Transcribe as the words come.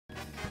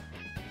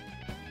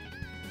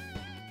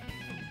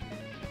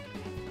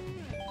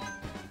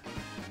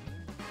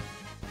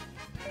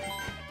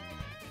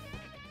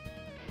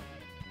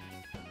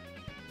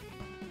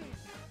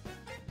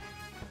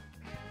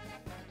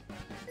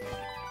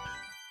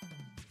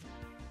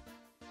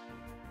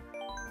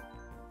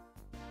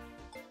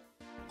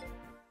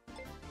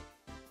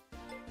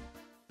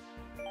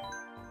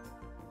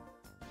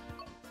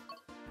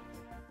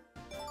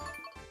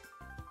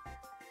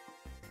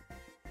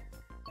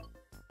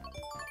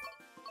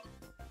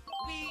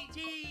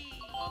tea.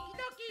 Okie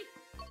dokie.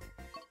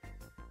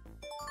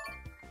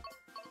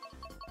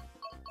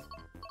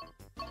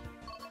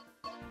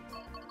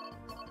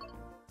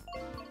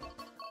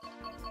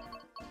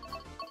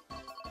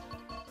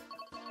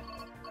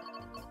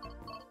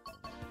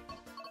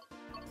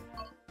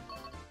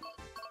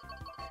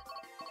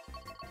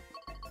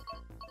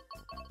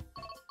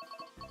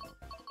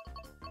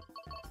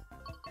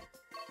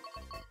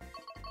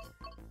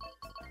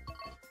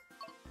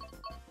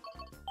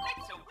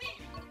 Let's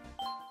win.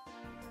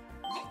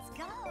 Let's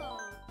go.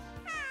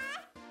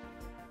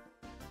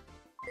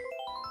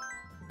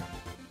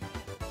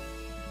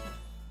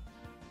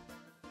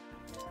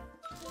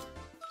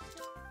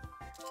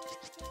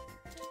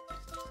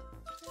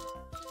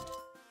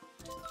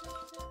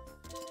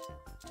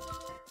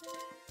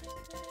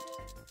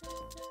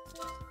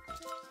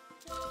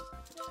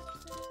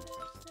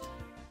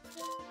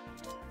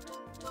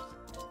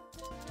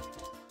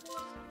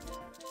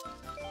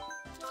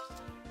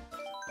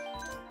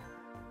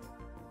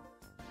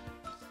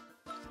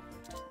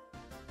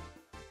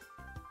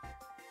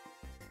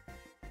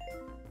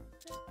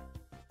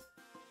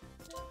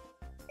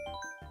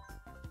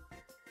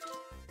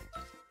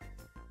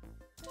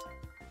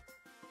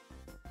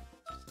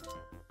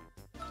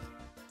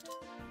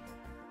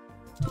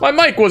 My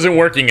mic wasn't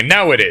working, and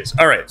now it is.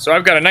 All right, so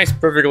I've got a nice,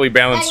 perfectly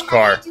balanced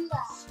car.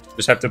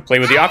 Just have to play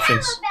with the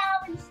options.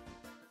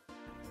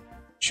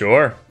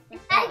 Sure.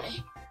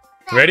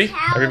 Ready?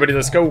 Everybody,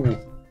 let's go.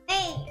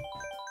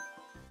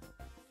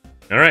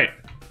 All right.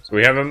 So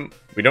we have them.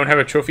 We don't have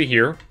a trophy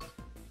here,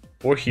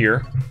 or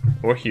here,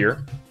 or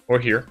here, or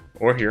here,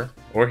 or here,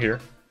 or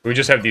here. We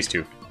just have these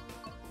two.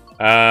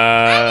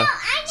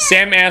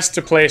 Sam asked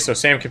to play, so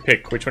Sam can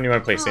pick. Which one do you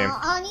want to play, Sam?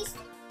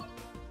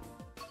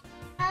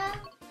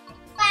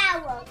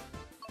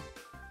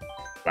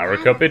 Flower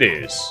cup it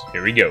is.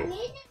 Here we go.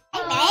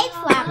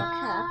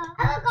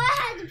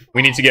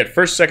 We need to get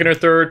first, second, or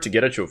third to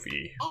get a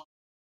trophy.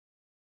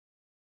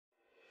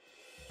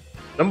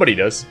 Somebody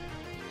does.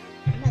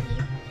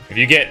 If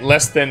you get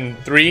less than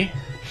third,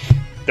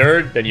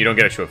 then you don't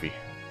get a trophy.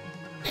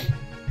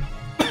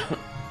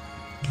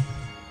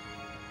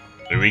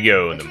 There we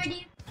go.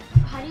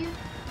 How do you?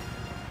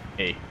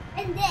 A.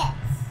 And this.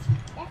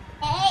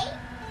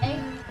 A.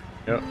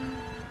 Yep.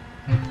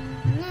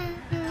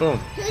 Boom.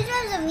 Who's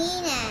supposed to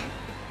mean it?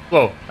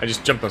 Whoa, I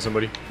just jumped on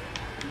somebody.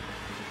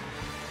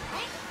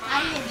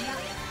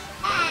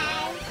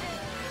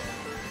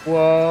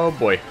 Whoa,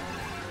 boy.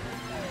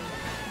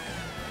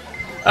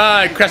 Ah,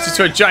 I crashed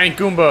into a giant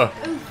Goomba.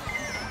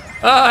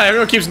 Ah,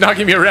 everyone keeps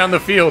knocking me around the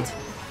field.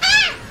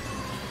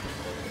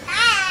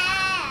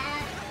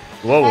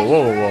 Whoa, whoa,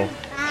 whoa, whoa, whoa.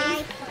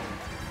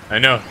 I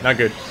know, not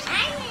good.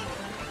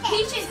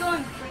 Peach is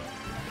going.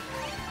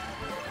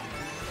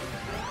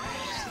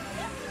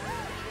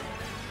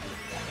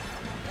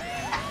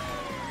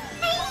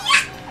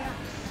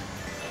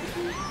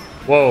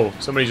 Whoa,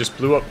 somebody just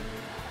blew up.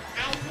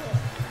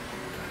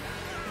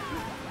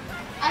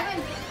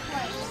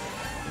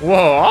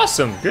 Whoa,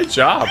 awesome. Good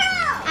job.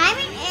 I'm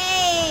an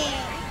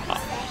A.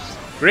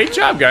 Great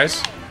job,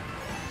 guys.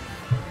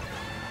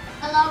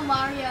 Hello,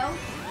 Mario.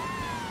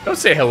 Don't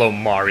say hello,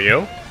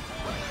 Mario.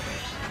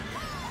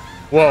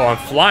 Whoa, I'm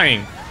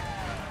flying.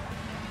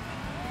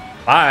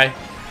 Bye.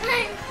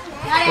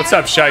 What's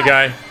up, Shy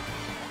Guy?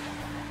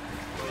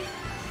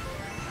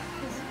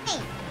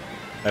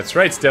 That's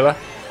right, Stella.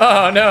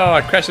 Oh no,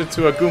 I crashed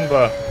into a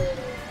Goomba.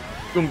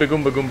 Goomba,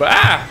 Goomba, Goomba.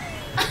 Ah!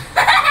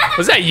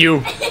 Was that you?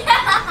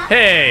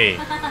 Hey,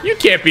 you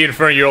can't be in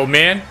front of your old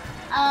man.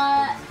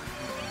 Oh.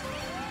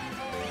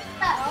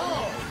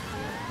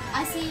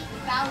 I see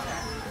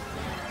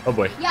Bowser. Oh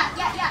boy. Yeah,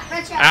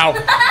 red shell. Ow.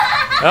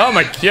 Oh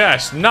my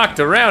gosh, knocked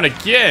around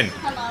again.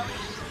 Hello.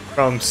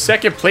 From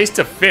second place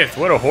to fifth.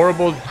 What a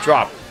horrible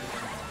drop.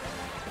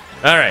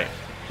 Alright,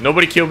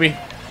 nobody killed me.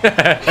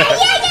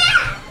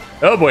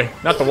 Oh boy,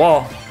 not the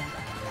wall.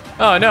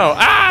 Oh no.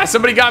 Ah,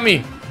 somebody got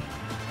me.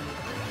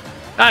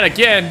 Not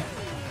again.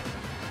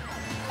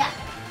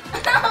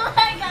 Oh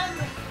my god.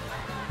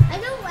 I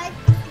don't like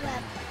this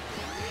web.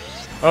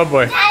 Oh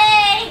boy.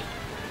 Hey!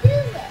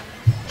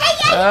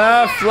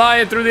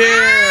 Flying through the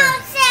air.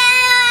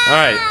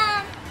 Alright.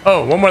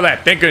 Oh, one more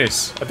lap. Thank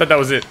goodness. I thought that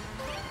was it.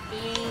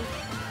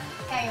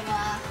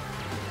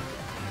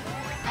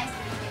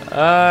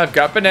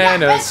 Got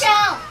bananas.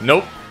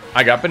 Nope.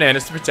 I got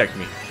bananas to protect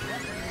me.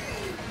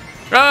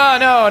 Oh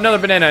no, another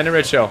banana and a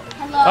red shell.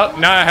 Hello. Oh,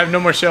 now I have no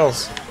more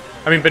shells.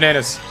 I mean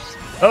bananas.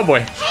 Oh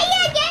boy.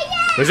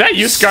 Was that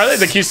you, Scarlet,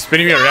 that keeps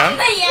spinning me around?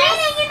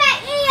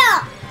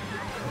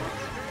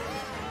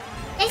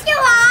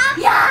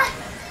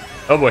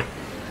 Oh boy.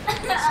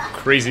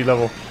 Crazy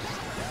level.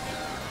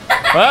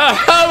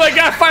 Oh my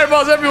god,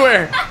 fireballs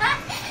everywhere.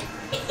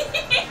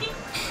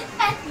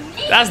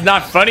 That's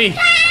not funny.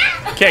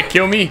 Can't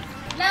kill me.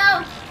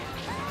 No.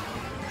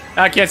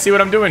 I can't see what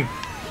I'm doing.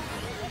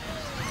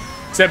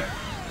 Except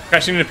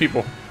crashing into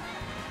people.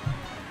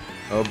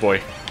 Oh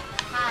boy.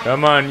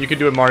 Come on, you can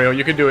do it, Mario.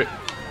 You can do it.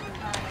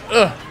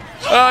 Ugh.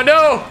 Oh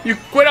no! You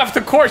went off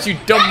the course, you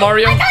dumb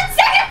Mario. I got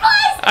second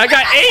place! I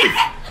got 8th.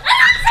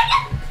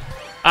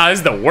 Ah, this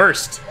is the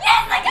worst.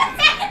 Yes, I got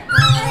second.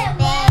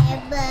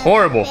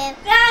 Horrible.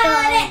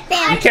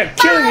 You kept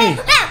killing me.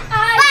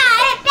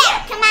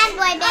 Come on,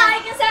 boy,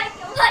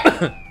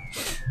 Bill.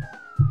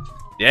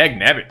 Dag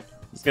nabbit.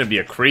 It's gonna be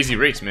a crazy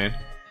race, man.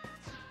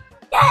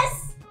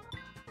 Yes.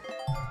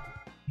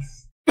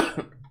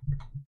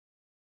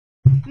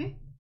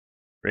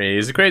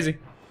 Crazy, crazy.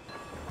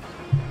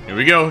 Here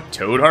we go,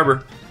 Toad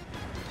Harbor.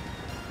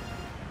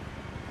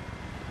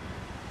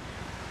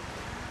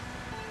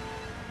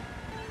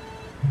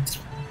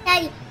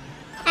 Daddy,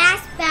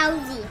 ask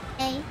Bowsy,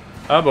 okay?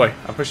 Oh boy,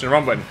 I'm pushing the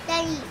wrong button.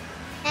 Daddy.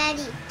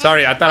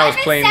 Sorry, I thought I was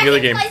playing the other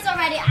game. I'm in second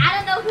place already. I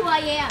don't know who I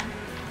am.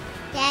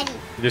 Daddy.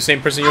 You're the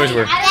same person you always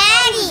were. I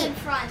don't know who's in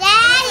front.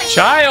 Daddy.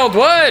 Child,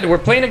 what? We're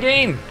playing a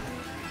game.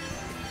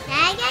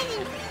 Daddy.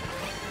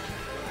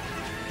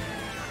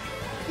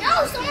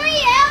 No,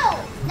 somebody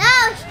else.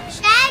 No,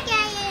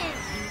 Shaggy.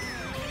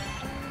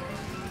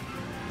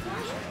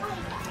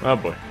 Oh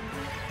boy.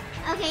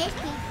 Okay.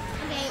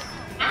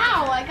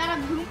 Ow, I got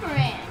a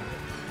boomerang.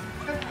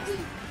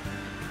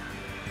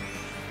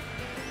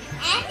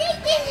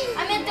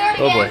 I'm in third again.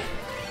 Oh boy.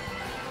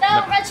 No,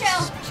 Retro.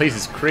 This place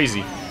is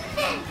crazy.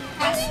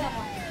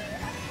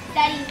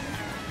 Daddy.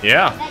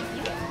 Yeah. Is that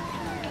you?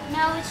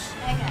 No, it's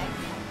okay.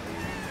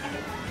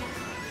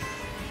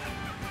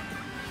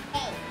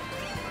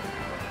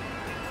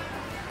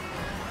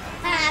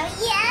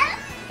 Yeah.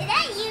 Is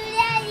that you,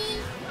 Daddy?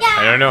 Yeah.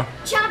 I don't know.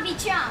 Chompy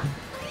chomp.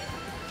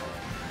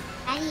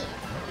 Daddy.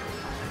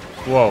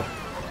 Whoa.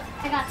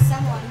 I got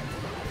someone.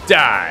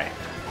 Die.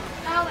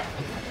 Oh, wait.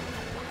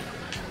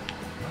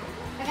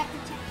 I got the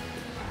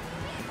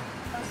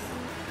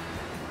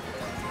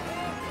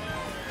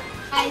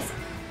guys.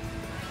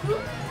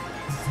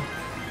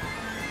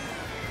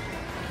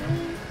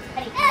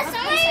 Yeah,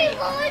 somebody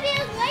going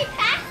right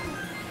past me.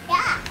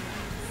 Yeah.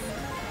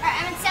 Alright,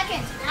 I'm in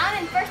second. Now I'm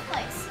in first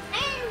place.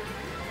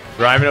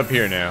 Driving up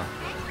here now.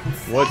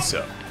 What's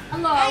up?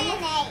 Hello.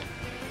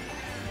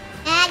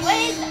 Daddy. What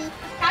is it?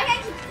 How can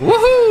I keep...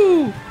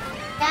 Woohoo!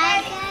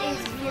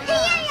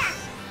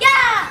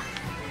 Yeah!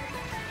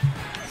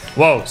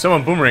 Whoa,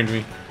 someone boomeranged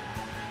me.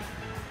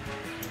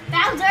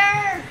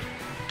 Bowser!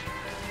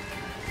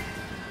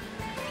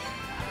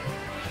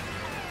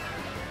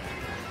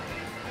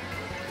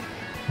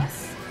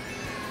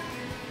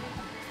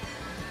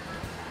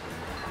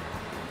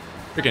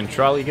 Freaking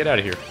trolley, get out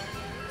of here.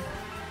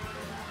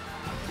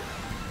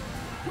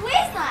 Who is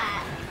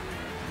that?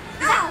 Is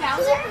that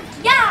Bowser?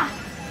 Yeah!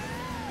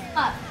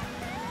 Up.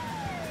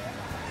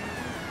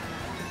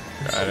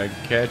 Gotta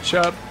catch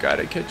up,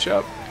 gotta catch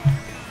up.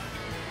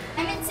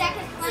 I'm in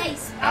second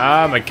place.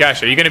 Ah, my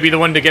gosh, are you gonna be the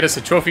one to get us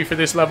a trophy for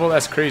this level?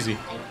 That's crazy.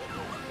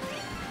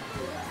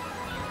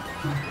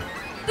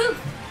 Boop!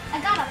 I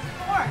got a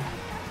 4.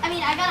 I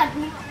mean, I got a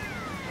boop.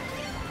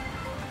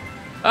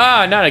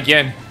 Ah, not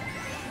again.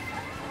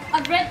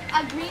 A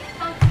green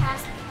coat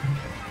past me.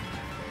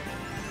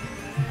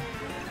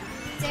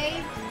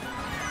 Save.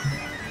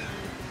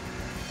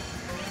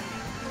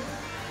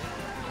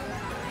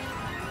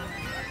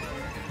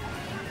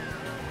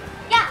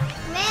 Yeah!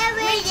 Where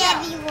is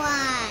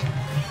everyone?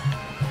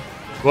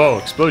 Whoa,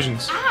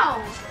 explosions.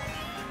 Ow!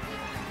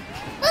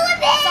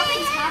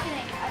 Something's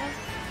happening.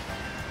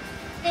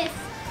 This.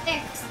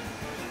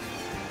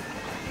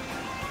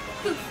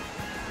 Poof.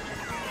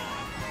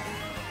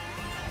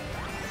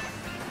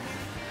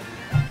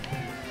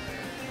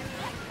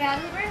 Yeah,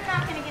 we're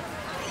not gonna get.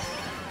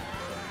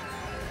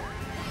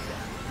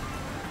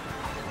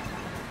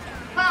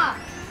 Ah!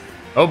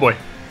 Oh boy.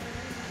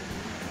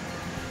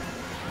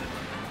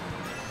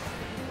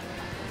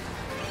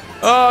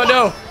 Oh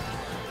no!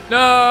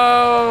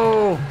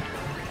 No!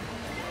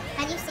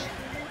 How do you say?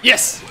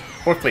 Yes!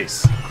 4th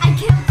place. I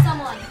killed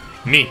someone.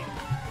 Me.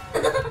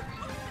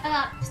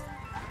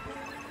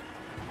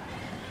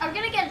 Are we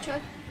gonna get a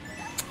trophy?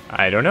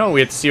 I don't know.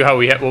 We have to see how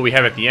what we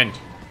have at the end.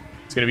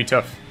 It's gonna be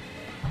tough.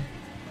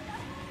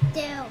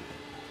 Do.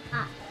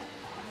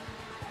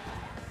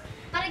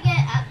 Gotta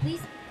get at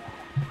least.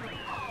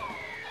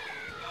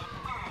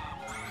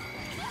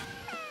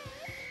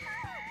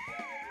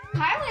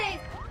 Highway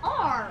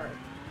R.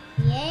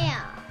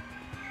 Yeah.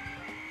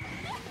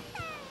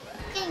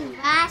 Getting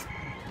last.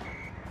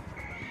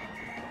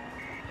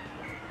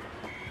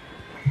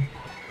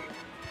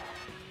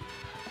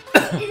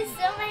 There's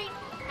so many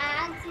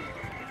ads.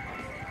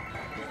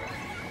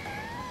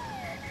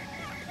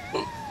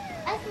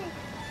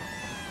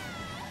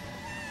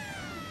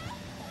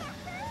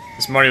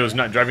 This Mario was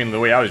not driving the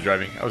way I was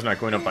driving. I was not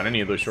going up on any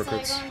of those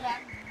shortcuts. So you're going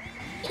back.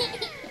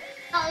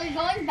 Oh, you're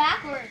going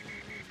backward.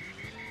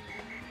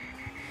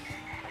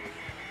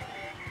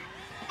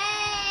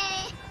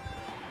 Hey.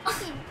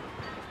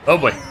 Oh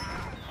boy.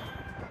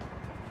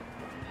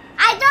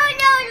 I don't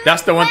know.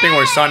 That's the one thing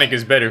where Sonic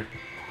is better.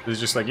 It's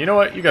just like, you know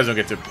what? You guys don't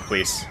get to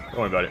place. Don't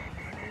worry about it.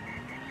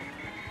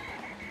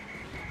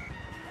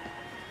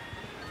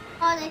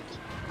 Oh, they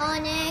keep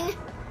running.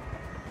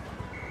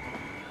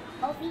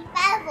 Oh, be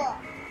careful.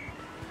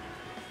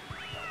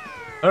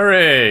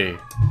 Hooray!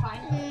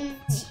 Finally.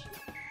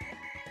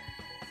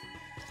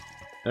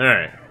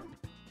 Alright.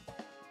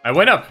 I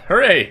went up.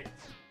 Hooray!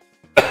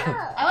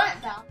 I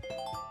went down.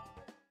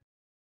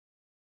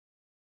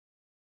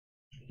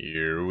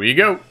 Here we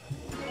go.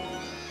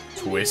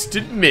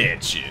 Twisted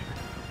Mansion.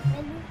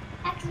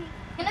 Actually,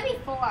 it's gonna be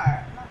 4.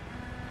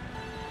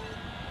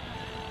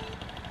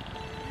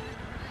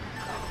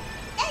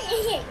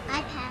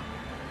 I pass.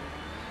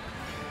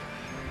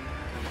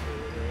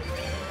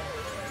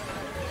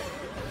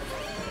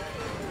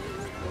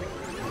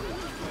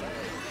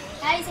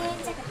 Daddy's in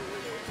second.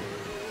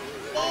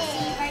 I'll see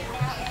you right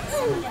now. If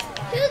someone just got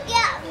it. Who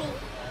got me?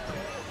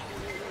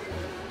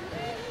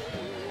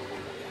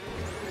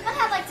 I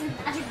have like some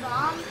magic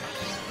bomb.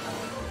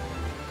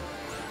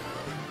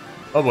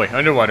 Oh boy,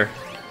 underwater.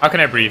 How can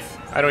I breathe?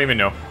 I don't even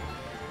know.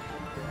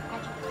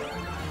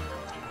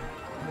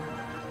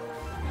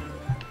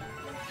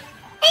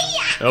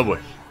 Oh boy.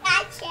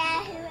 Gotcha.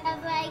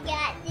 Whoever I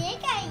got, they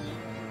got you.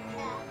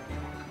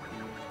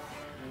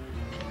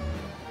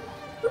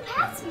 Who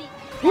passed me?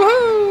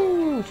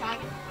 Woohoo!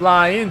 Dragon.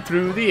 Flying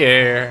through the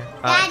air.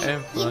 I Daddy,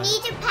 am you flying.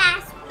 need to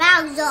pass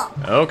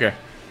Bowser. Okay.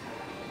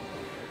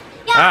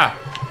 Yeah. Ah!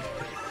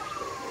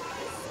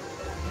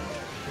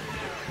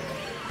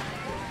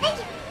 Thank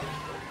you.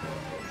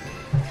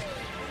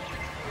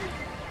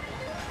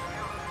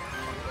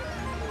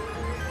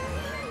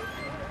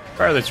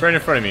 Scarlet's right in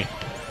front of me.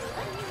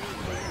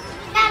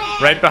 Got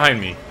it. Right behind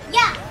me.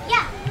 Yeah,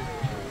 yeah.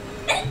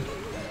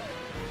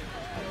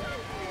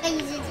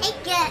 And you should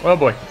take it. Oh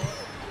boy.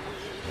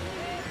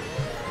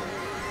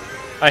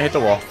 I hit the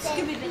wall.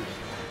 Scooby Doo.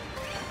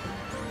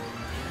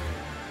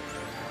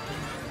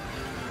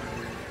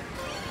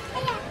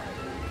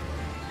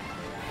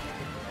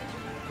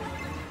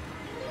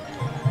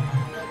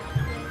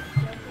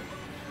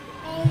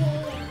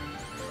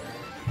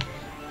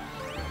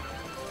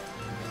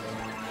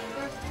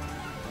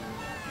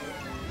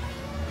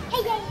 Who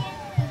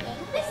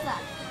is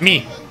that?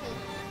 Me.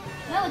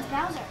 No, it's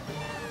Bowser.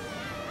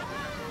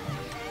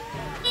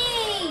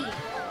 Hey!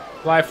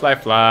 Fly, fly,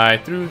 fly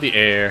through the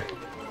air.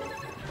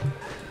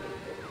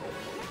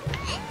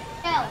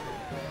 No.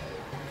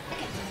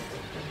 Okay.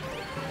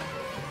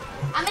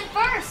 I'm in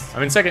first.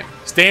 I'm in second.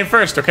 Stay in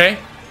first, okay?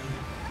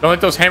 Don't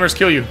let those hammers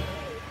kill you.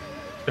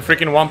 The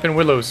freaking Whompin'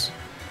 Willows.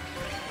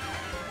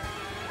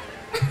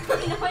 No,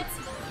 it's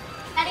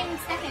not even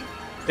second.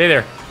 Stay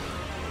there.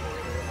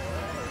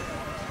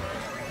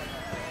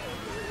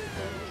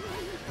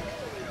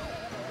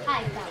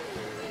 Hi, Bowser.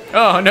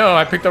 Oh no,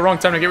 I picked the wrong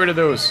time to get rid of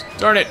those.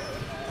 Darn it.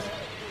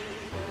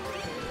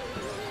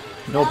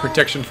 No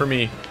protection for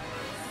me.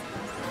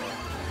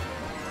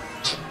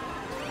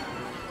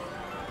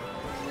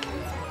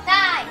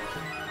 Die.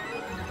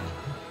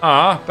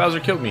 Aw, Bowser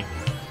killed me.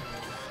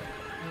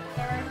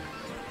 Third.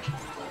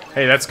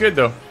 Hey, that's good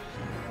though.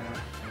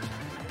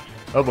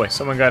 Oh boy,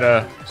 someone got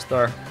a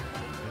star.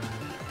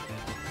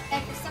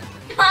 Hey, there's someone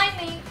behind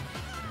me.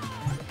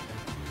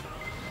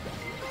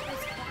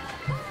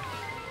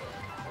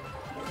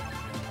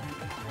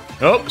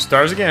 Oh,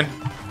 stars again.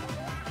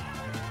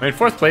 I'm in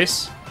 4th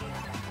place.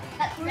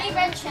 Got 3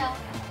 red shell.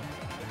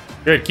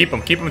 Good, keep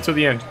them until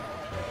the end.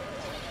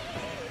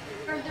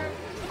 Further.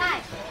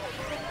 Hi.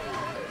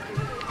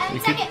 And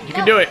You second.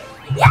 can do it.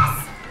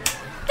 Yes!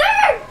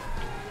 Third!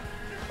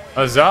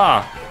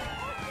 Huzzah!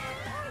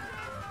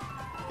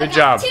 Good I got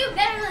job. 2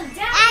 better than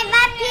Daddy. I'm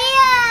up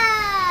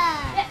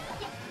here.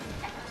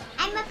 Yeah.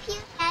 I'm up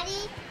here,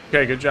 Daddy.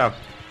 Okay, good job.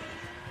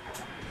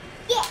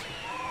 Yeah.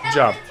 Good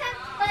job.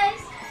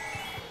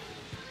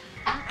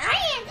 I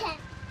am 10.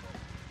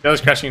 That was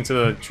crashing into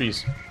the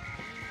trees.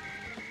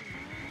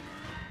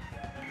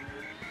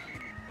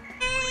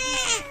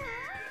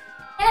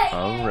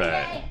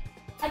 Alright.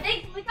 I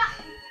think we got.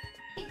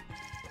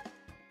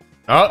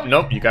 Oh,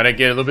 nope, you gotta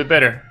get a little bit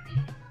better.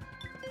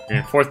 You're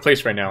in 4th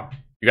place right now.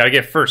 You gotta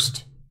get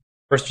first.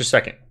 First or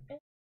second.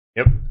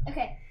 Yep.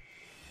 Okay.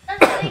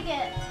 Let's take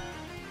it.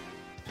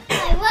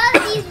 I love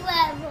these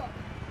levels.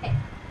 Okay.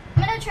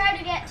 I'm gonna try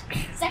to get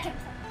second.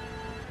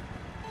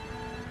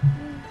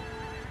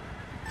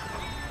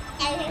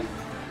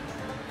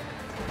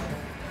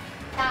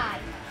 Die.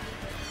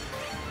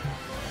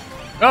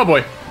 Oh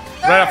boy.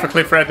 Right off a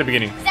cliff right at the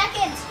beginning.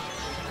 Second.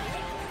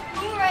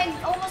 Boomerang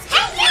almost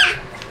killed me.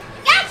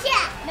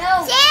 Gotcha.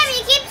 No. Sam,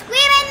 you keep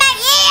screaming in my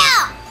ear.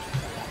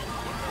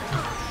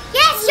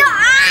 Yes, you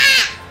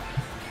are.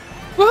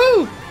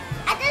 Woohoo!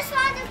 I just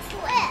want to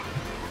flip.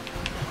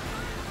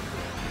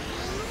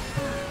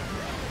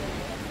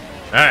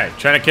 Alright,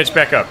 trying to catch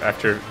back up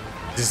after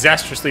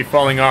disastrously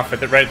falling off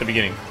right at the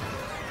beginning.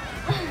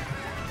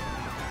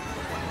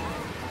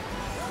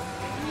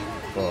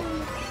 Well,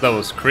 that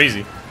was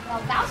crazy.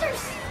 Well,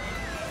 Bowser's.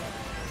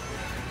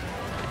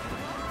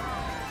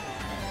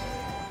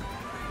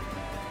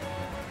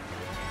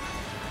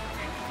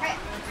 Right.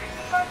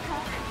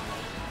 Shortcut.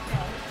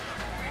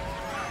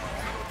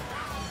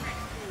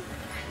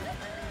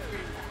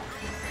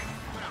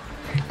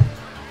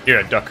 You're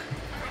a duck.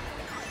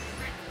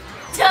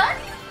 Done.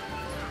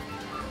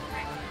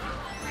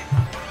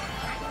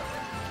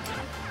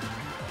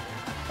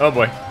 Oh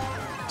boy.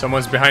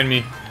 Someone's behind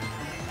me.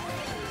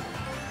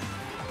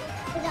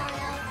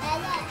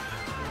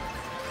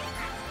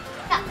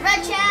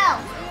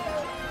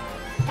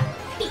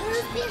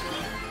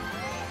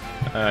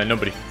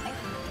 Nobody.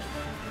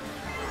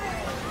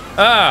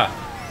 Ah!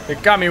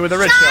 It got me with a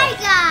red Shy shell.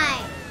 guy.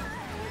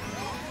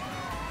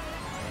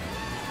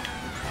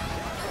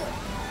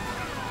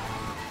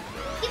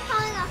 Keep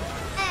falling off.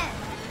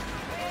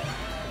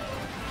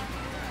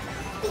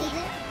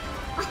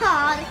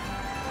 Oh.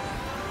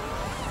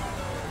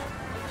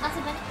 Lots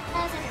of money.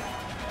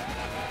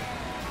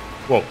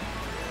 Whoa.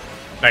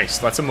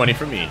 Nice. Lots of money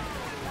for me.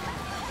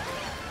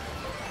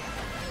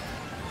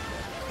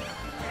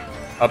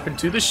 Up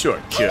into the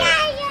shortcut.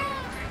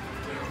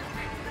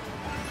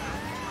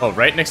 Oh,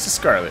 right next to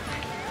Scarlet.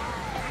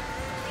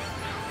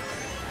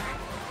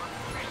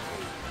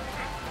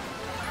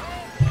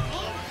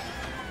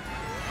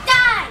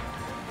 Die!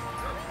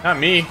 Not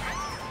me.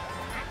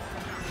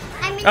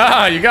 I'm in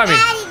Ah, you got me.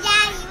 Daddy,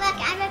 look,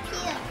 I'm up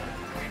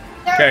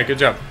here. Okay, good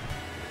job.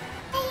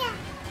 Yeah.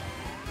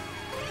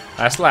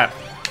 Last lap.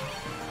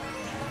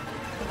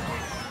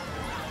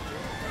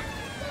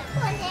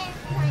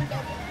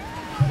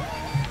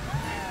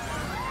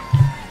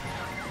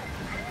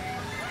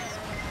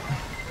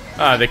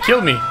 Ah, they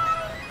killed me.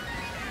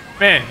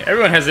 Man,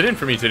 everyone has it in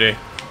for me today.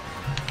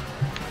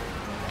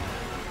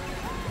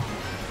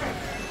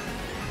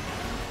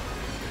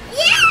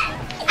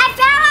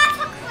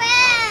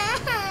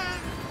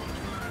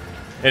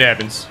 It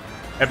happens.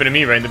 Happened to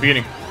me right in the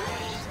beginning.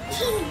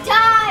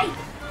 Die!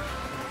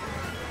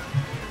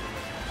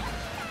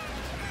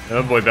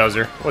 Oh boy,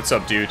 Bowser. What's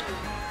up, dude?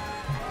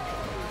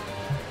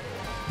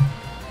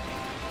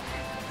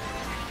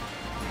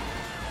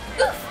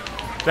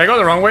 Did I go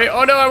the wrong way?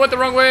 Oh no, I went the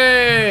wrong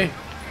way!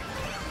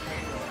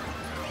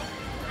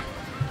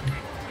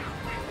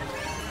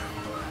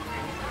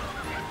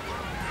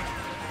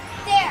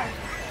 There!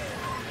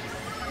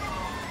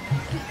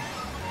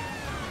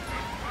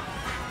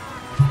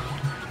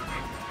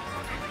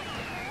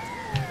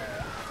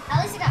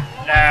 At least you got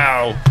one.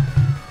 Ow!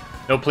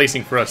 No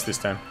placing for us this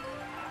time.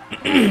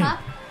 Huh?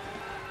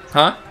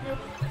 Huh? Nope.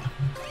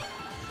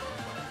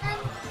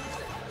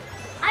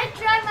 I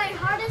tried my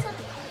hardest.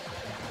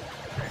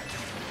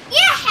 Yeah,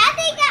 how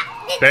they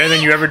got Better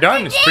than you ever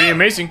done. It's pretty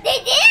amazing. They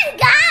didn't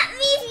got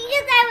me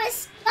because I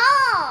was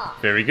small.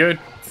 Very good.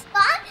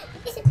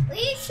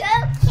 We sure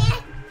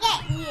can't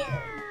get you.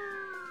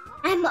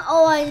 I'm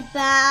always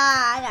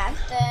bad at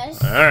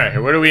this.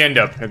 Alright, where do we end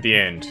up at the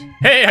end?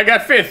 Hey, I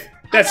got 5th!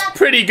 That's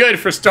pretty good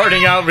for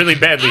starting out really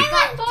badly. I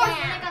got fourth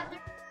and I got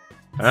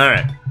third.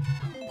 Alright.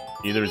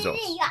 See the results.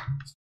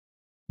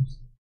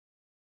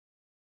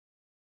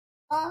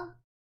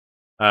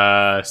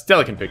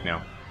 Stella can pick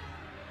now.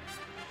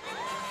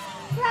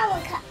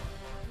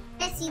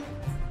 Let's see.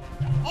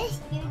 Let's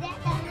do that.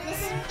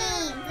 This is me.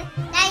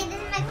 Daddy, this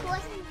is my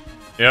course.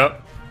 Yep.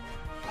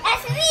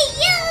 That's me,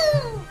 you!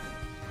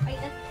 Are you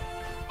good?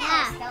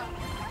 Yeah.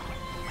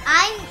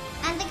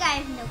 I'm the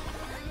guy who knows.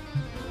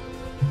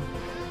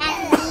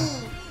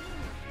 That's me.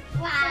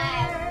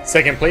 Wow.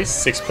 2nd place,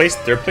 6th place,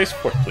 3rd place,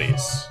 4th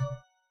place.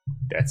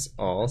 That's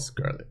all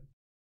Scarlet.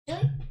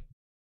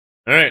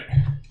 Alright.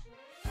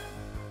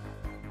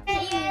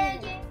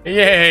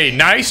 Yay,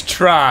 nice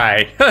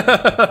try!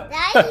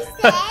 That you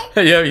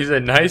said? Yeah, he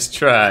said nice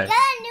try. Is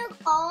that a new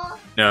call?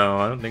 No,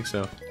 I don't think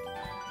so.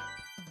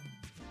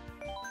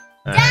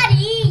 Alright.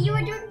 Daddy, you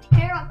were doing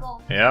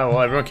terrible. Yeah, well,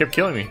 everyone kept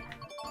killing me.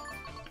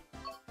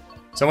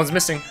 Someone's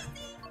missing.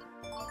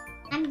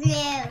 I'm blue.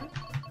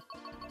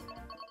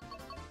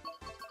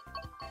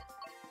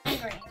 I'm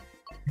green.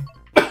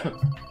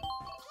 Come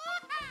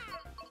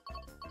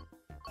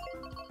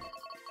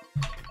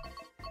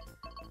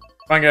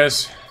on,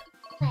 guys.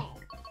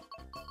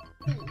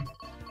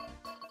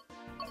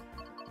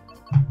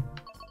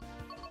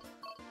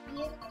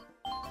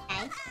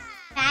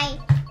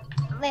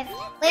 With no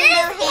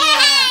hair.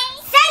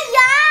 Say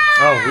yeah!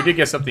 Oh, we did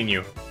get something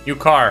new. New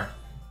car.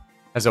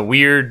 Has a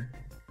weird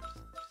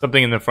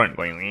something in the front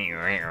going.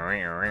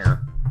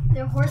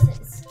 They're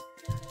horses.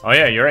 Oh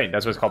yeah, you're right.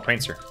 That's what it's called,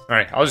 Prancer. All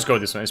right, I'll just go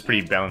with this one. It's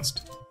pretty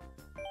balanced.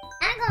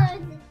 I'm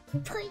going to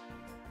put.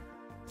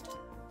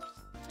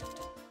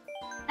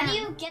 How do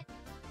you get?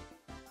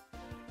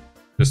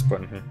 This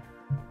button here.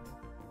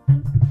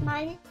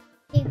 Mine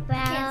is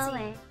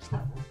balance.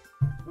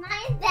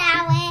 Mine is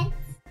balance.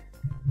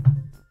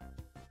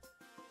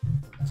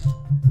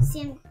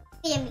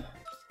 Sim,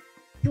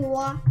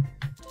 door.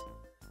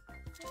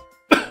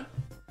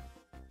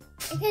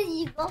 Because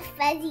you go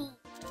fuzzy.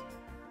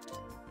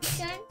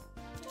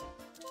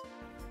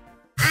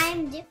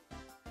 I'm different.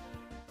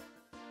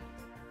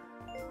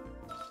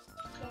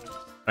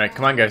 All right,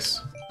 come on,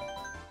 guys.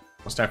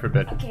 It's time for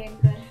bed. Okay, I'm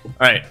good.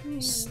 All right,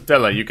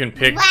 Stella, you can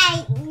pick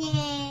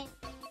Lightning.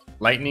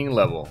 lightning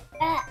level.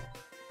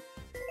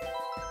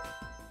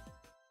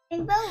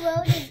 Rainbow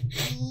Road is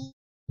easy.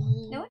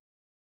 No.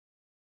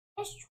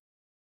 That's true.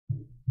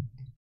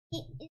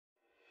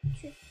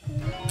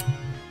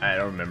 I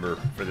don't remember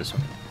for this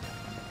one.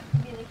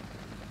 Really?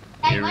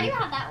 Daddy, Here why we- do you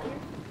have that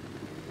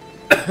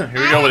one?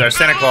 Here we go with our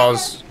Santa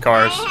Claus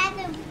cars.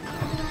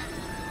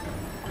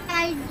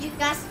 I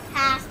just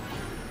passed.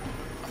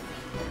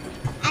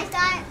 I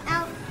thought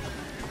out.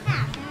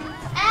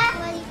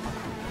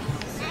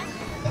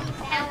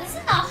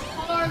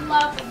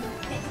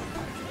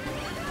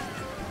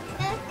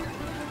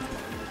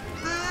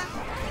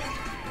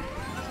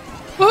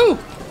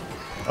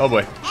 Oh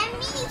boy. And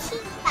me,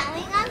 she's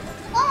falling on the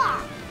floor.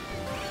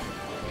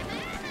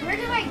 Where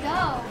do I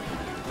go?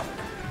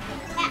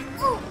 Yeah.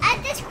 Oh,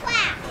 at this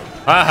crack.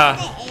 Haha.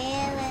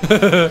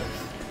 The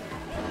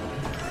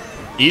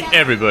Eat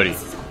everybody.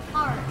 This is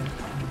hard.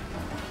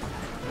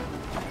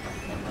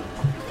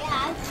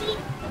 Yeah, actually,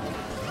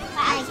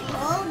 I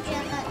told you.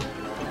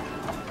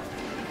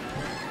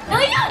 No,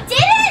 you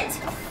didn't!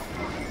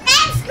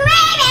 I'm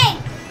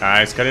screaming!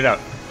 Nice, cut it out.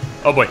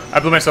 Oh boy, I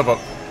blew myself up.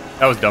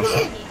 That was dumb.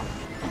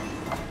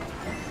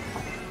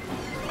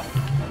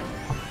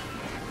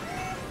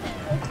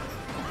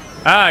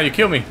 Ah, you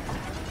killed me.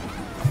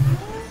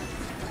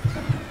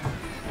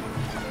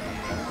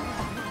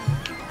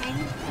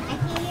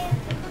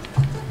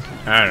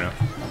 I don't know.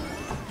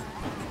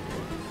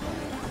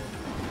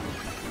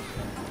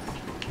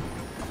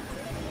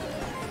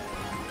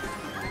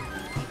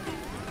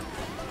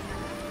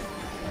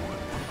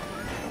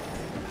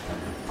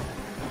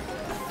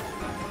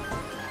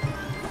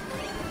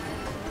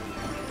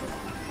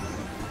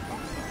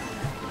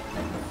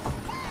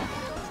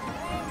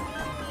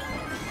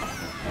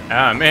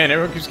 Ah man,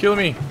 everyone keeps killing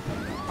me.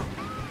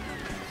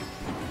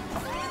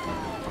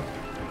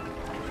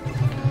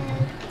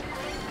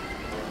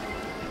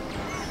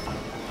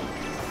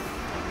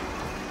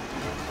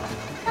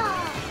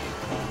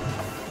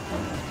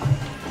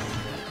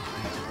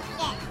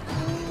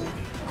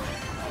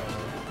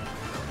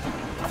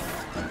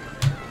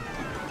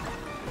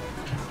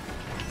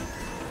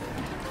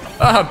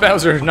 Ah,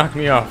 Bowser knocked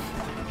me off.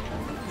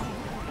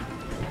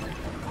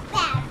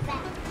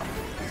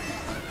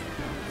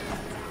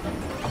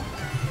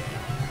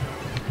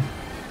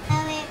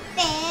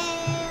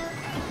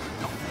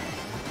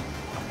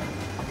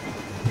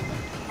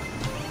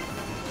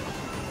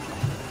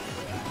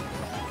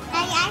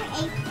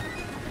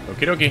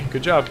 Okie dokie,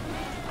 good job.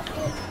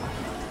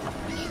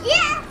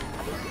 Yeah!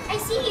 I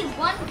see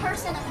one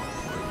person.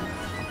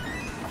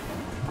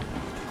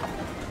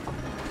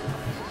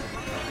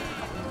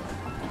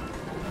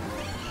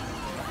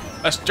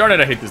 Gosh darn it,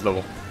 I hate this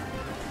level.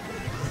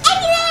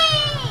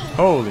 Anyway!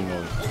 Holy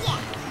moly. Yeah.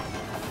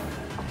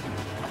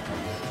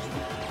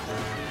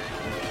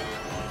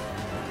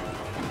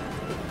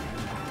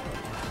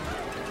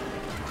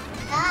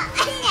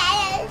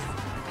 Yes.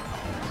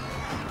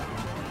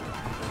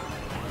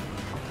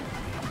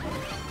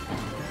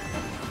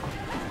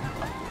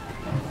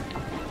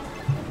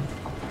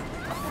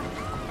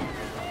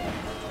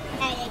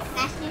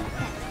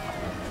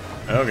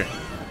 Okay.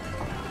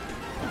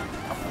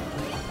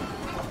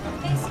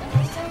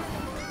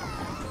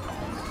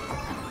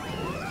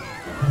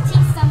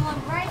 See someone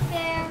right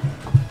there.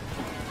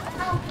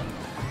 Oh.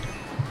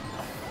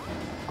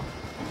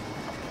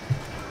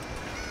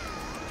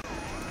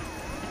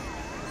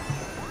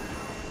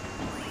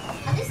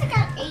 At least I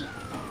got 8.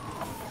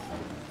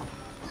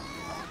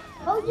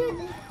 Oh,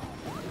 dude.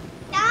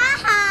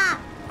 Stop!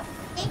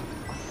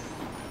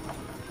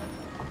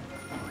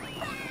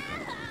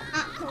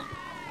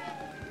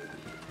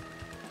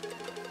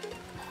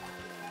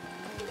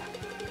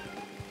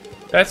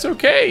 That's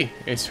okay.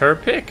 It's her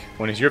pick.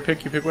 When it's your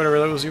pick, you pick whatever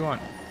levels you want.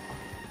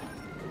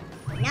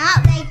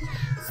 Not like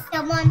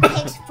someone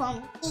picks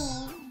from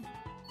me.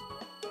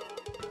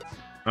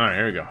 Alright,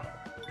 here we go.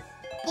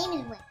 Name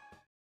is Win.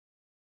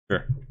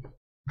 Sure.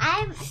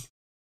 I'm.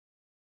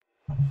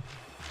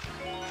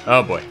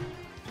 Oh boy.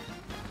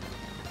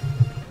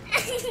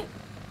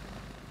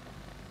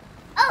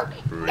 Oh,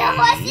 the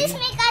horses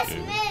make us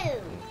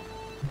move.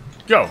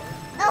 Go.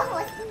 The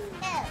horses move.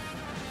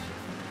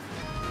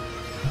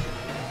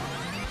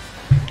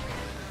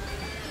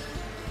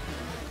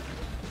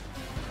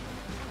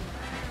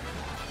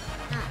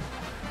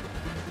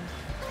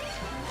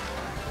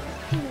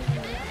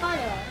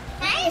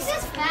 This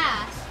is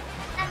fast.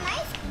 Am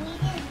I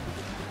squeezing?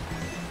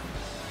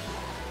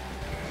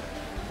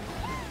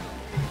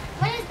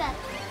 What is that?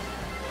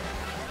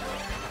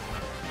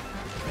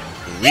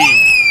 Wee.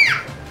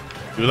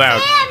 Too loud.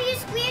 Damn, you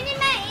squeezed in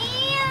my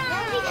ear.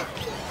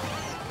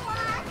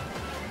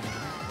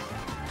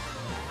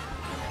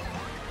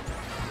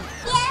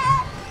 Yeah.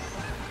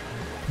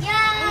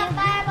 Yeah,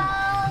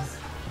 fireballs.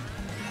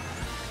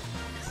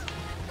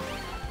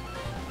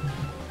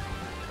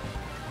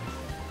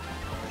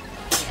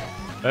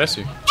 Bless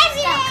you.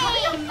 Cover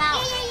your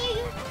mouth.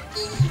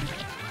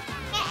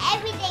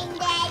 Everything,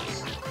 Daddy.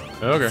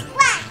 Okay.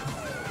 What?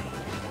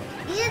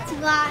 You just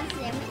lost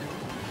him.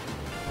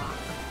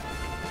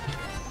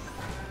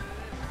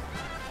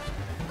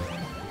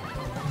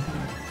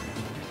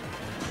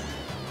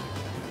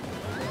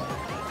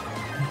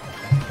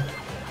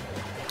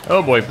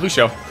 Oh boy, blue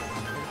shell.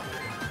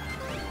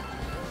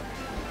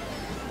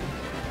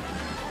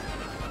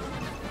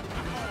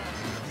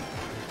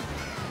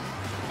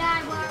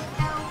 Die,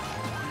 Wario.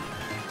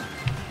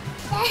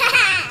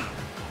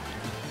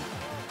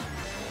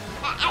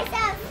 I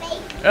saw a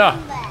fake Yeah.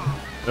 number.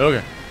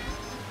 Okay.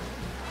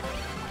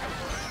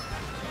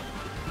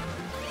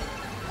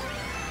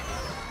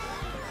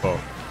 Oh.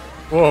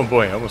 Oh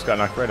boy, I almost got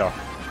knocked right off.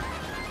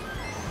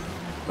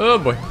 Oh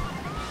boy.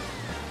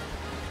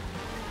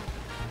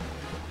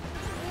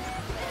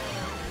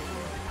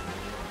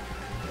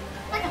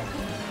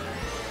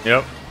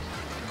 Yep.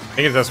 I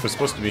think that's what's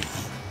supposed to be.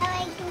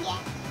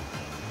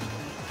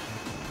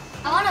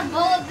 I want a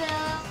bullet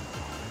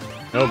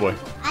bill. Oh boy.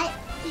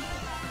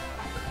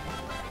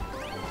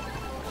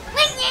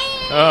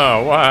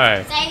 Oh,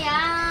 why? Say I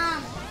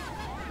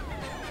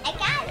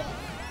got it.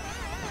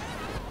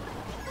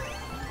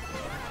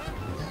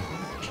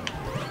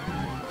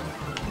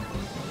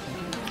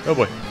 Oh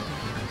boy.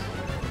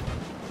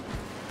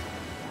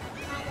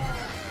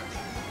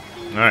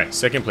 Alright,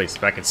 second place.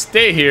 If I can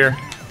stay here,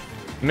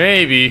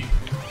 maybe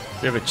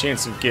we have a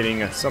chance of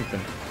getting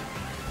something.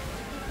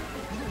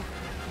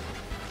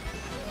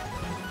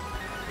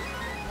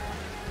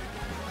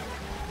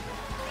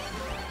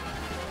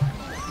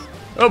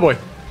 Oh boy.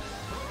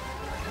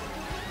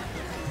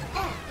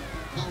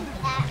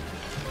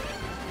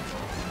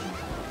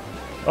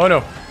 Oh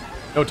no.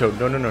 No, Toad.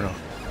 No, no, no, no.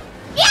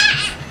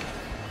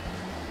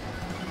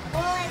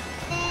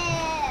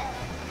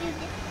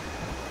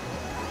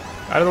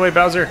 Out of the way,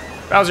 Bowser.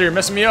 Bowser, you're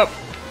messing me up.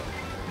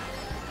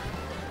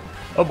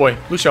 Oh boy,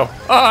 blue shell.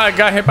 Oh, I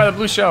got hit by the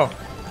blue shell.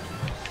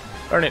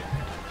 Darn it.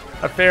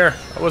 Not fair.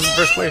 I was in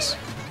first place.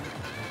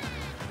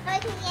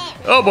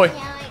 Oh boy.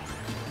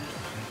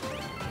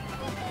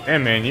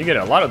 Man, you get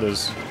a lot of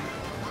those.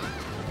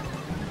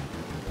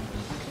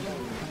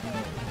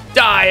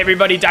 Die,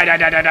 everybody. Die, die,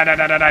 die, die, die,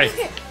 die, die, die.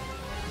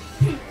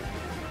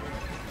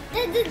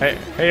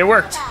 Hey, it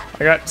worked.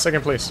 I got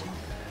second place.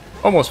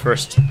 Almost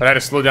first, but I had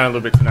to slow down a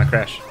little bit to not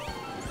crash.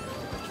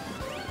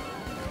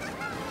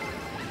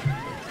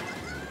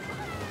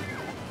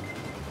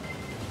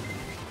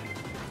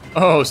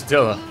 Oh,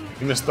 Stella,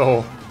 you missed the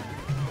hole.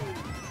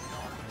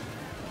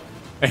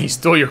 And he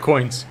stole your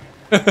coins.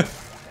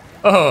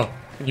 Oh,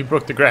 and you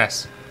broke the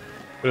grass.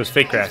 But it was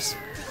fake grass.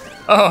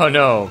 Oh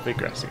no, fake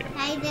grass again.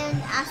 I did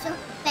also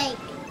fake.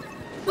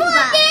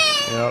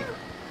 Yep.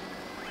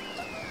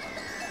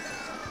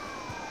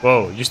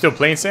 Whoa, you still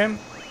playing, Sam?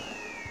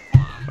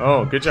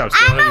 Oh, good job.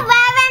 Still I'm a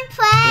 11th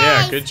place.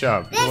 Yeah, good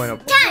job. You went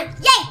up. Time,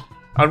 yay!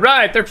 All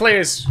right, third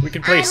place. We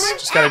can place.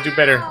 Just gotta do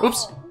better.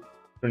 Oops.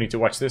 Don't need to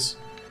watch this.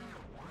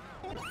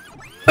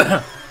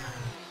 Dad,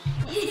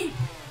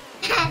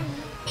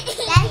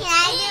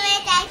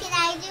 can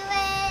I do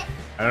it?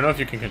 I don't know if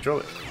you can control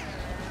it.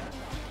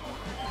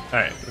 All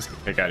right, let's get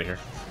the heck out of here.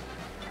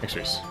 Next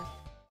race.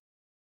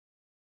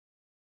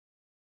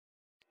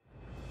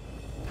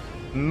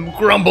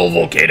 Grumble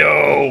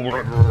volcano.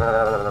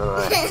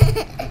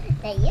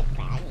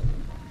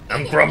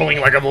 I'm grumbling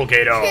like a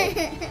volcano.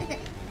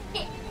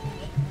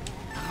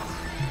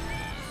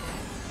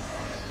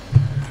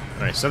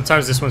 Alright,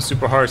 sometimes this one's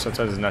super hard,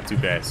 sometimes it's not too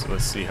bad. So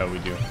let's see how we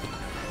do.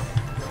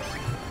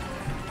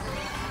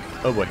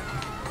 Oh boy.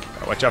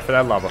 Watch out for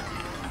that lava.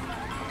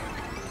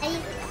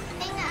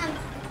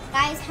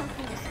 Guys,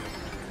 helping us.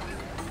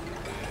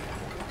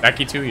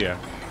 Wacky too, yeah.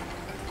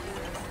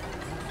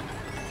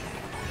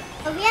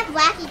 But we have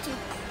Wacky too.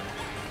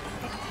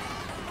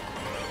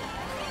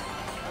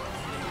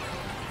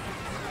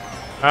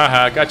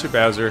 Haha, got you,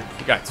 Bowser.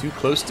 You got too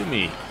close to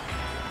me.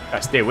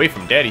 Gotta stay away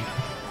from Daddy.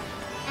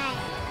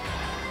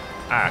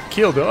 Ah,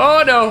 killed him.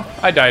 Oh no!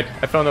 I died.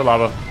 I fell in the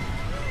lava.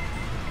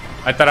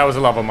 I thought I was a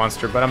lava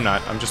monster, but I'm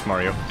not. I'm just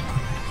Mario.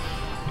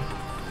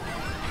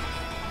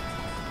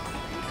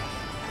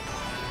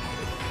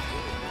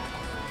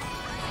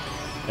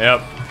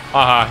 Yep.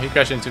 Haha, he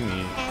crashed into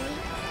me.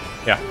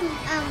 Yeah.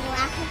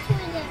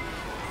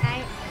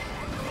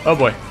 Oh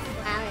boy.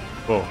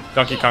 Whoa,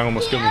 Donkey Kong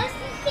almost killed me.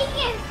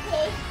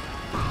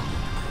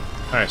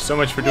 Alright, so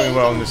much for doing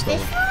well in this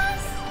level.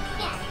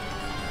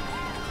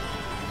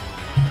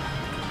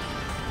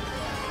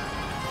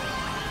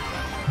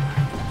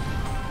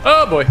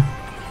 Oh boy.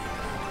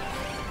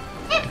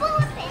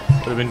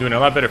 Would have been doing a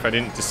lot better if I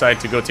didn't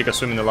decide to go take a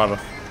swim in the lava.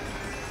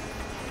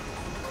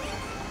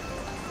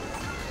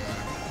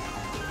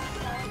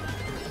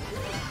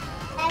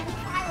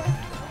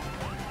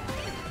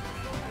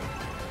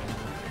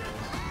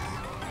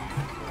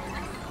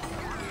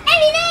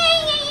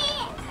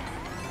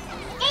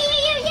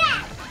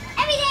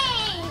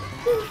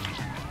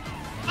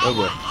 Oh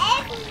boy.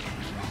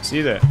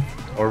 See that?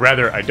 Or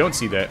rather, I don't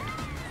see that.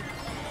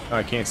 Oh,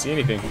 I can't see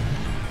anything.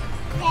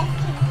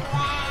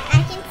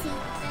 I can see.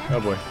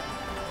 Oh boy.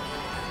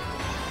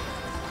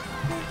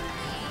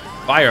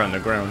 Fire on the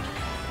ground.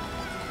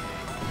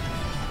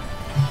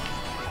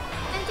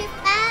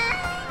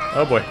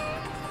 Oh boy.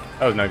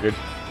 That was not good.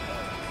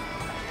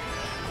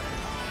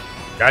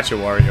 Gotcha,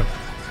 Wario.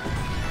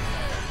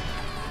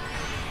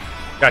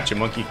 Gotcha,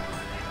 monkey.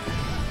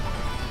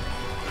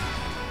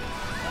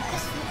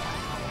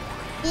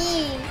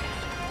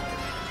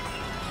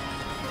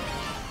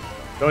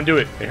 Don't do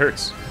it. It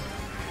hurts.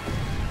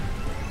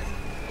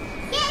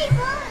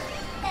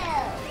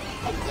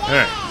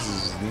 Alright, this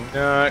is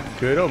not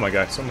good. Oh my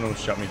god, someone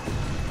almost shot me.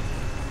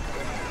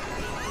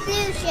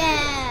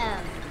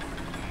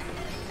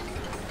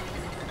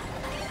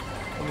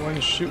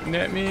 Someone's shooting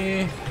at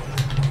me.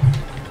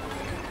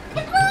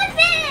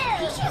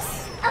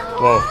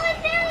 Whoa.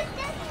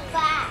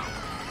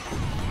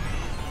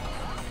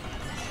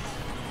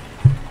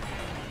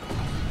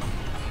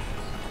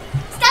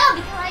 Stop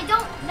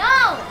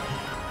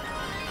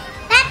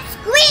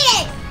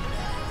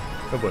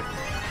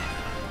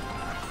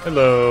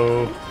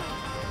Hello.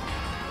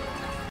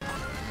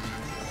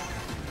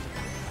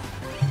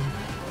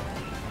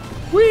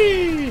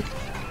 Whee!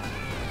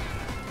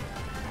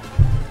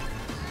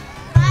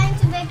 Trying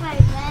to make my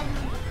bed.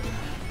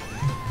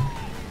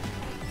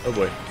 Oh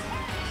boy.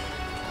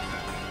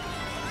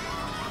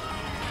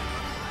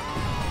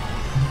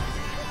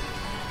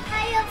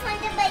 I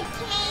opened the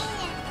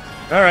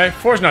volcano. Alright,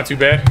 4's not too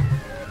bad.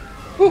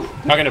 Whew,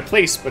 not gonna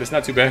place, but it's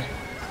not too bad.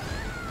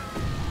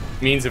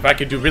 Means if I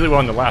could do really well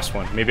in the last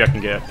one, maybe I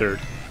can get a 3rd.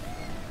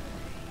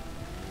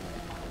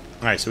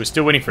 Alright, so we're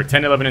still waiting for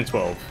 10, 11, and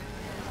 12.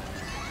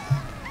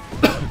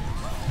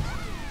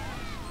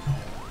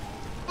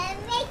 And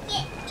make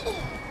it.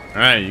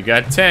 Alright, you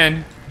got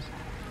 10.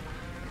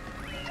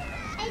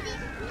 I did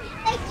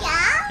a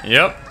job.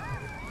 Yep.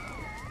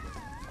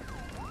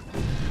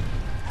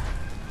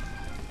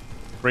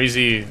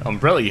 Crazy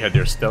umbrella you had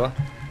there, Stella.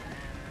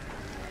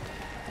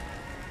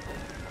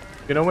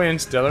 Gonna win,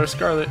 Stella or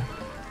Scarlet.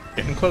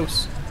 Getting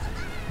close.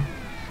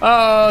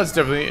 Oh, it's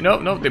definitely...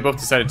 Nope, nope, they both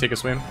decided to take a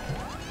swim.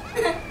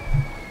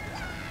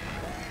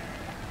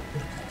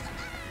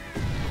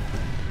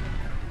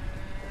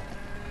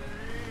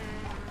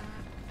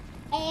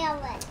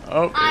 Ellen.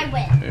 Oh, I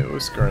win. It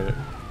was Scarlet.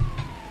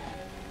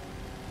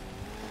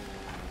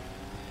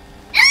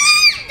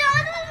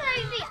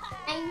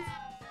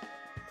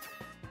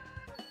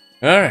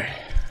 Alright.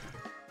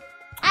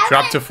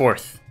 Drop to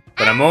 4th.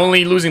 But I'm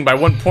only losing by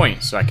 1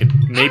 point, so I could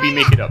maybe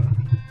make it up.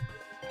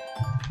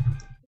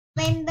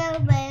 Rainbow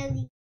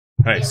Belly.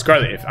 Alright,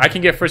 Scarlet, if I can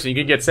get 1st and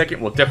you can get 2nd,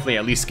 we'll definitely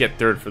at least get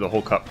 3rd for the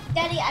whole cup.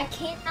 Daddy, I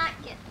can't not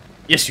get.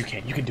 Yes, you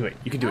can. You can do it.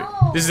 You can do it.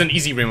 No. This is an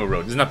easy Rainbow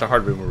Road. This is not the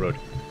hard Rainbow Road.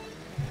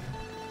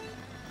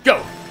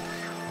 Go!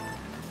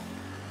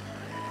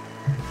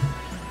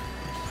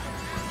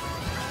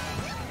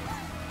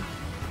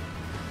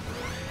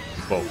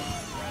 Whoa.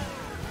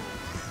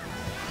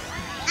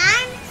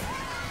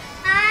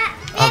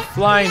 I'm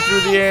flying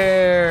through the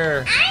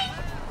air!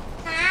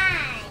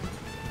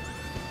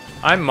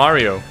 I'm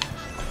Mario.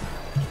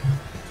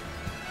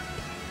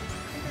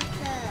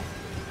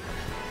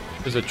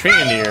 There's a train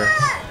in the air.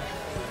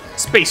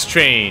 Space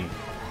train!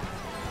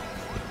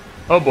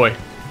 Oh boy.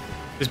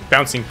 This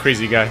bouncing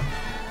crazy guy.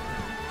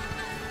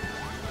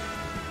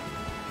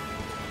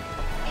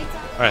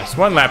 Alright, it's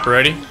 1 lap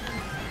already.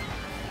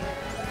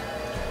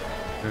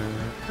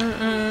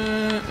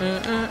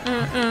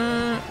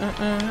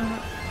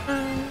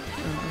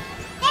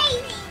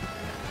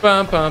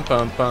 Bum bum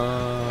bum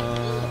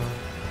bum.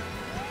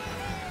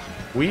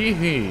 Wee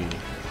hee.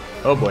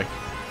 Oh boy.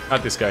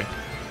 Not this guy.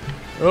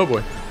 Oh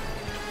boy.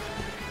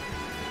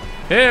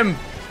 Him!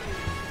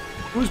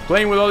 Who's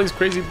playing with all these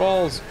crazy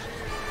balls?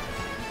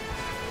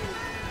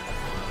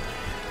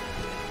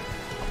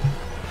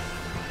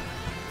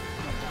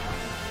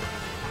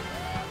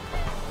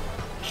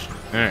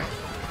 Alright.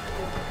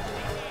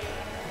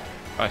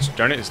 Gosh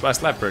darn it, it's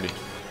last lap already.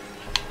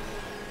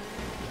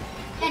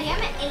 Daddy,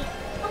 I'm at 8.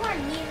 Come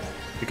on, you.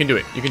 You can do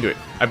it. You can do it.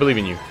 I believe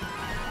in you.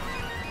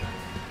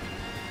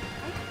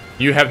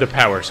 You have the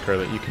power,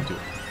 Scarlet. You can do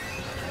it.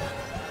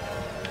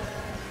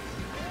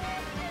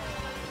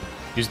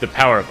 Use the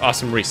power of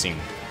awesome racing.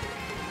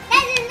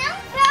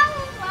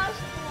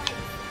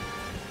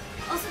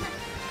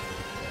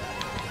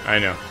 I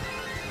know.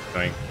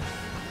 Annoying.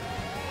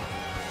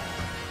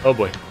 Oh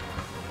boy.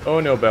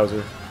 Oh no,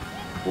 Bowser.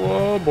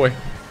 Oh boy.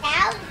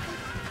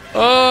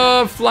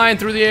 Oh, I'm flying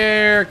through the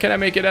air. Can I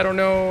make it? I don't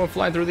know. I'm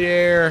flying through the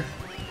air.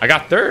 I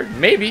got 3rd.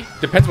 Maybe.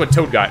 Depends what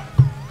Toad got.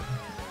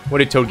 What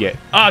did Toad get?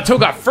 Ah,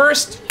 Toad got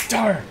 1st?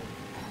 Darn.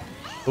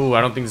 Ooh,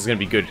 I don't think this is going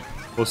to be good.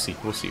 We'll see.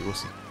 We'll see. We'll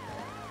see.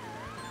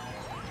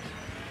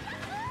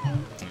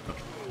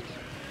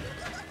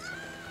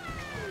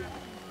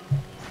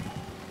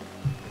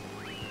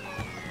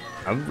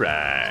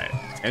 Alright.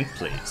 10th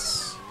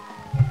place.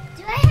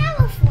 Do I have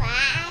a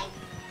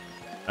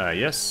flag?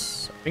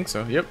 Yes. I think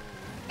so. Yep.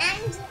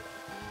 And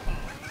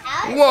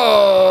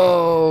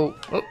Whoa!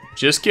 Oh,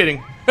 just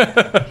kidding.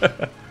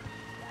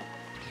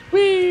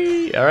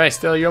 Whee! Alright,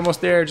 Stella, you're almost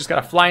there. Just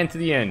gotta fly into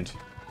the end.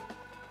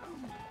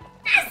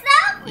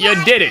 You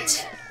did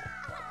it!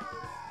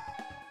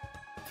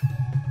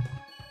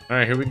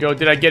 Alright, here we go.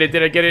 Did I get it?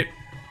 Did I get it?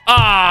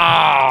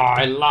 Ah!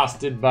 I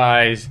lost it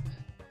by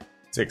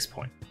 6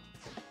 points.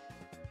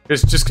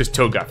 It's just because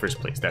Toad got 1st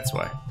place, that's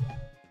why.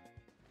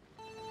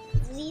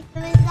 read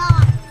the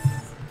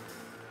results.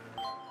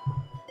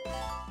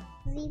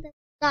 Read the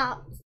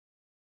results.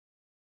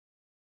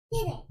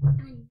 Did it.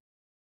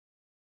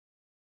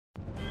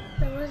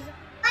 There was a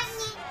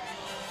bunny.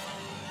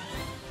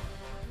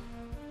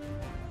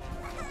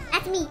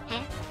 That's me,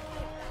 huh?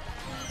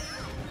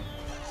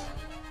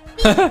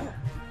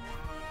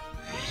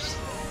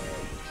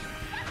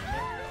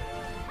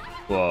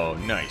 Whoa,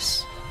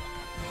 nice.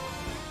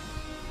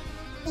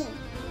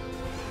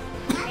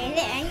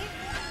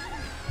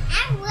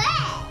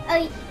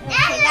 Oh,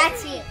 okay,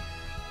 that's you.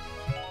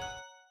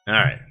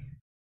 Alright.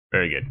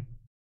 Very good.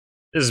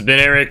 This has been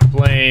Eric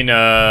playing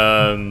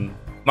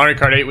Mario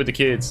Kart 8 with the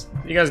kids.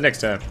 See you guys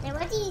next time. Now,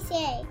 what do you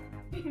say?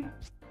 He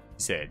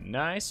said,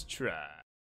 nice try.